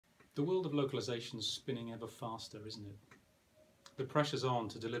The world of localization is spinning ever faster, isn't it? The pressure's on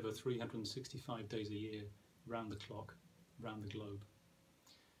to deliver 365 days a year, round the clock, round the globe.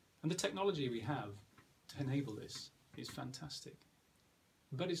 And the technology we have to enable this is fantastic.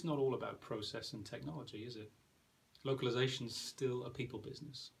 But it's not all about process and technology, is it? Localization's still a people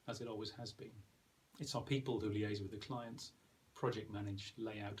business, as it always has been. It's our people who liaise with the clients, project manage,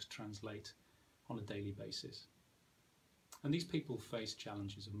 layout, translate on a daily basis. And these people face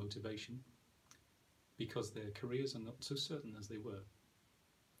challenges of motivation because their careers are not so certain as they were.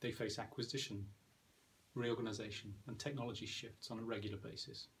 They face acquisition, reorganization and technology shifts on a regular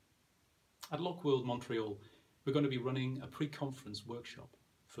basis. At LocWorld Montreal, we're going to be running a pre-conference workshop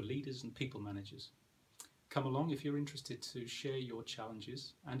for leaders and people managers. Come along if you're interested to share your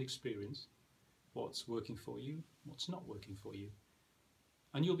challenges and experience, what's working for you, what's not working for you.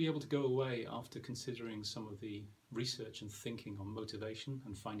 And you'll be able to go away after considering some of the research and thinking on motivation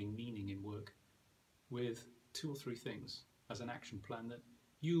and finding meaning in work with 2 or 3 things as an action plan that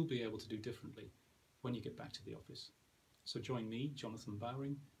you'll be able to do differently when you get back to the office. So join me, Jonathan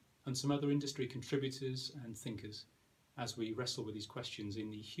Bowring, and some other industry contributors and thinkers as we wrestle with these questions in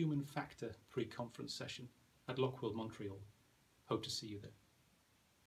the Human Factor pre-conference session at LocWorld Montreal. Hope to see you there.